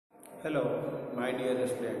Hello, my dear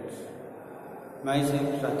students.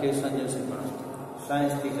 Myself Rakesh Ranjan Srivastava,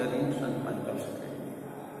 Science teacher in Sant Pankaj Academy.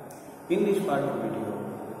 In this part of video,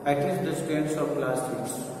 I teach the students of class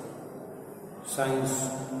 6 Science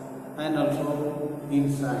and also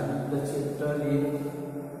in Science the chapter is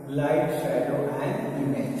Light, Shadow and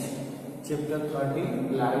Image. Chapter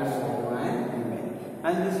 13 Light, Shadow and Image.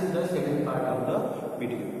 And this is the second part of the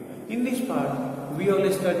video. In this part, we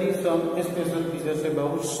will study some special features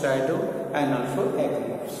about shadow and also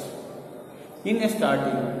eclipse. In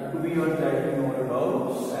starting, we will try to know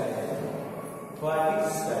about shadow. What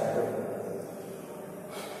is shadow?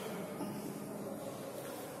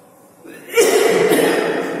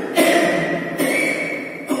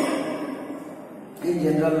 In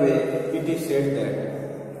general way, it is said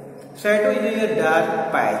that shadow is a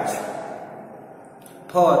dark patch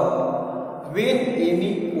for when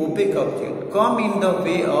any opaque object come in the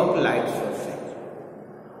way of light sources.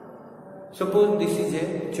 Suppose this is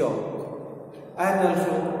a chalk, and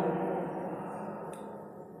also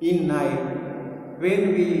in night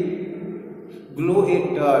when we glow a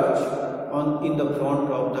torch in the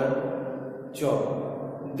front of the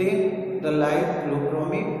chalk, then the light flow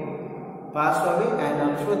from it pass away, and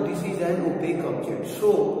also this is an opaque object.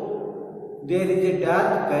 So there is a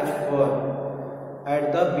dark patch for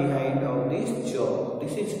at the behind of this chalk.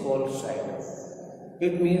 This is called shadow.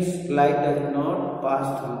 It means light does not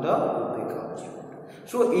pass through the opaque object.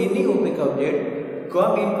 So any opaque object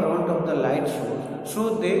come in front of the light source,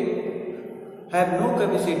 so they have no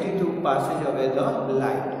capacity to pass away the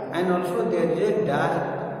light, and also there is a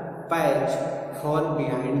dark patch fall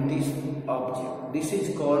behind this object. This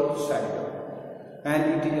is called shadow,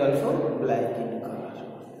 and it is also black in color.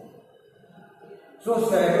 So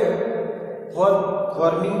shadow, for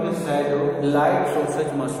forming the shadow, light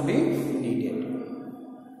sources must be needed,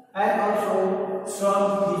 and also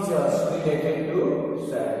some features related to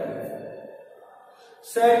shadow.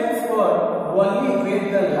 Shadow form only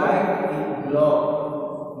when the light is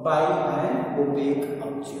blocked by an opaque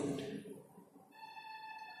object.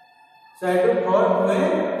 Shadow form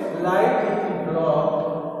when light is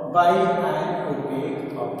blocked by an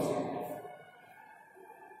opaque object.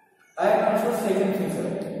 And also second feature,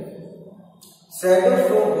 shadow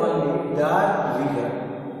show only dark region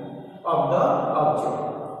of the object,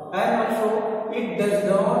 and also it does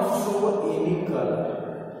not show any color.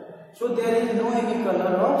 So there is no any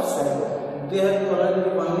color of shadow. Their color is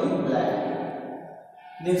only black.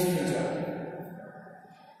 Next feature,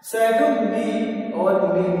 shadow may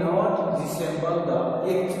or may not resemble the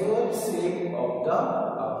actual shape of the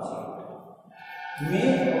object. May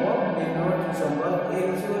or may not resemble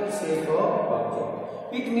actual shape of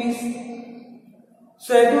object. It means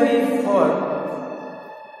shadow is for,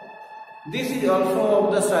 this is also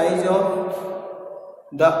of the size of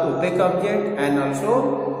the opaque object, and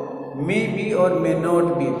also may be or may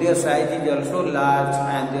not be. Their size is also large,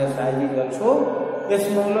 and their size is also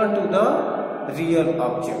smaller to the real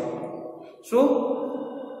object. So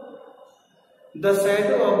the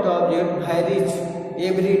shadow of the object varies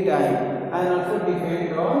every time and also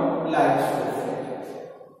depends on light sources.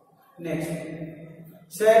 Next,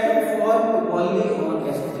 shadow form only on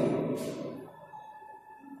a screen.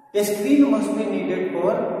 A screen must be needed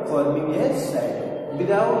for forming a shadow.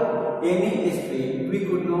 Without any screen, we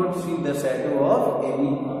could not see the shadow of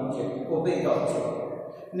any object, opaque object.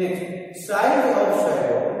 Next, size of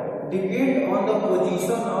shadow depends on the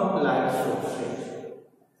position of light sources.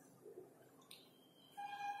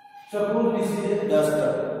 Suppose this is a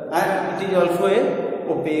duster, and it is also a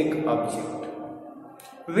opaque object.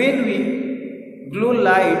 When we glow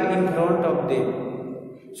light in front of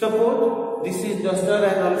them, suppose this is duster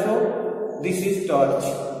and also this is torch,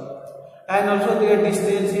 and also their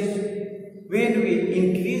distance is, when we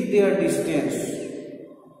increase their distance,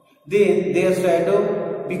 then their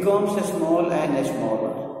shadow becomes small and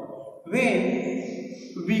smaller.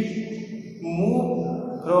 When we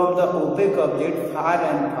move from the opaque object far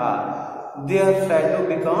and far, their shadow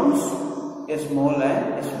becomes small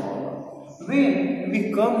and smaller. When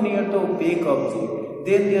we come near the opaque object,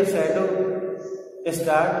 then their shadow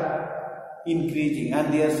start increasing,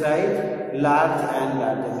 and their size large and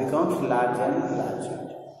larger, becomes large and larger.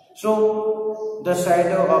 So the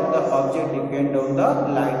shadow of the object depends on the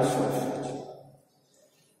light sources.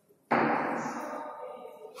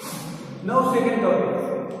 Now second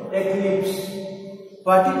topic, eclipse.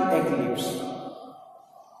 What is eclipse?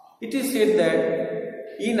 It is said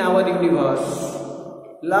that in our universe,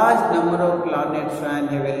 large number of planets and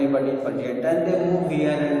heavenly bodies present, and they move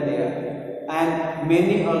here and there, and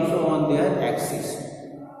many also on their axis.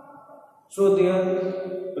 So their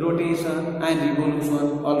rotation and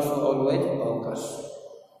revolution also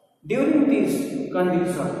During this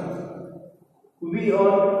condition, we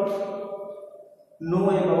all know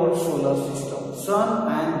about solar system.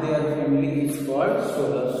 Sun and their family is called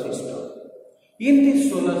solar system. In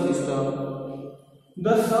this solar system,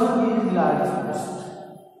 the sun is largest.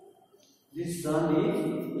 This sun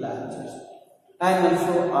is largest. And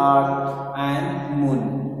also Earth and Moon.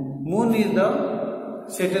 Moon is the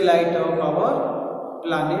satellite of our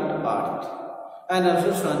planet Earth. And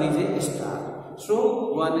also sun is a star.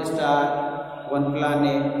 So one star, one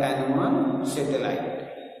planet and one satellite.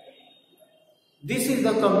 This is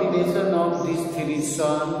the combination of these three: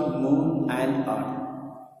 sun, moon and earth.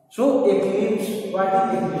 So eclipse, what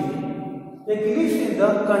is eclipse? Eclipse is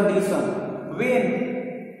the condition when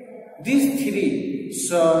these three,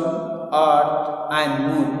 sun, earth and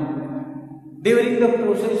moon, during the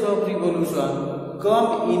process of revolution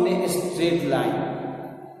come in a straight line.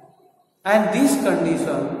 And this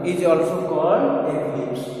condition is also called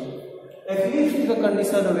eclipse. Eclipse is the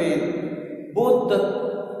condition when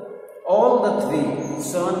all the three,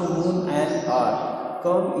 sun, moon and earth,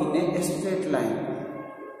 come in a straight line.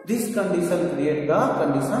 This condition creates the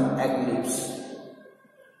condition eclipse.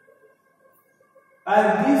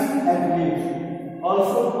 And this eclipse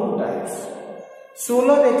also two types: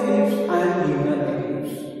 solar eclipse and lunar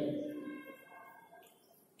eclipse.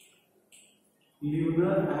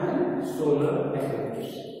 Lunar and solar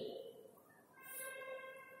eclipse.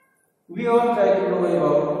 We all try to know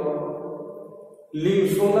about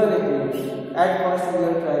solar eclipse. At first we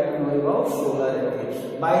will try to know about solar eclipse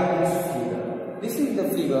by this figure. This is the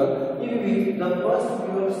figure in which the first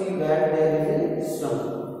you will see that there is a sun.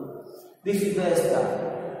 This is the star.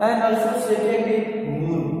 And also second is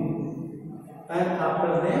moon. And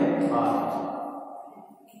after them earth.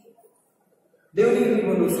 During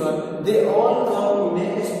revolution they all come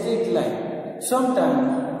in a straight line.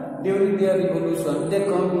 Sometimes during their revolution they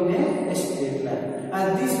come in a straight line.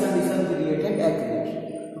 And this condition created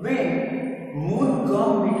eclipse. When moon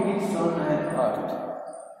come between sun and earth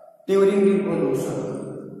during revolution,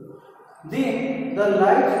 then the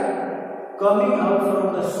light coming out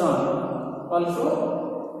from the sun also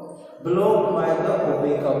blocked by the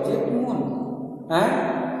opaque object moon,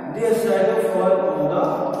 and their shadow fall on the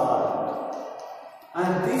earth.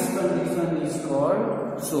 And this condition is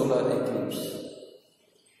called solar eclipse.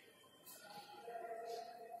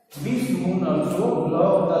 This moon also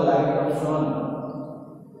blocks the light of sun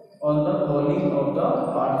on the falling of the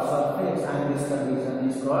earth's surface, and this condition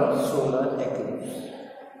is called solar eclipse.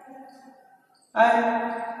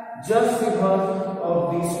 And just reverse of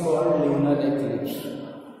this called lunar eclipse.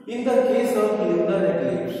 In the case of lunar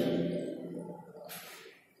eclipse,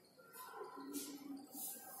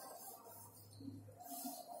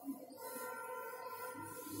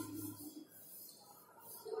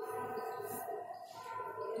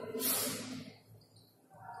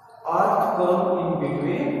 earth come in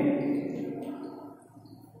between.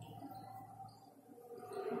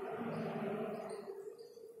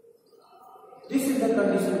 This is the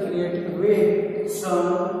condition created when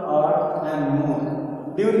sun, earth and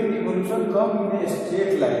moon during revolution come in a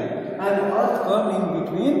straight line, and earth come in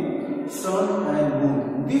between sun and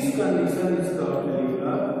moon. This condition is called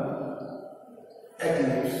lunar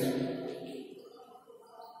eclipse.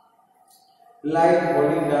 Light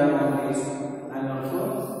falling down on this, and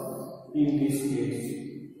also in this case.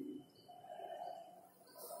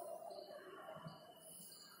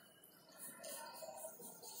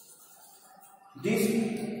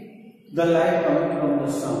 The light coming from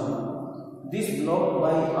the sun, this blocked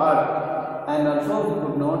by earth, and also we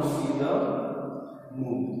could not see the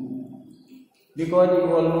moon. Because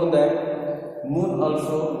you all know that moon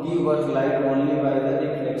also gives us light only by the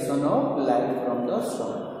reflection of light from the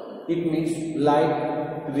sun. It means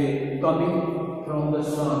light ray coming from the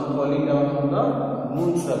sun falling down from the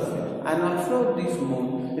moon surface, and also this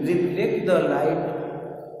moon reflects the light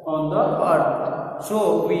on the earth,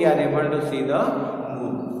 so we are able to see the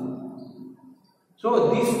moon.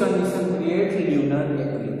 So this condition creates lunar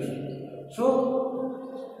eclipse. So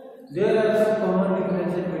there are some common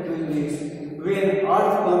differences between this. When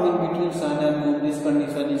earth comes in between sun and moon, this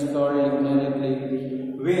condition is called lunar eclipse.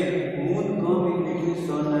 When moon comes in between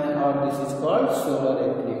sun and earth, this is called solar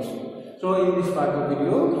eclipse. So in this part of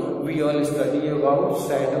video, we all study about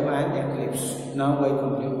shadow and eclipse. Now I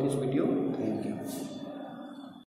complete this video. Thank you.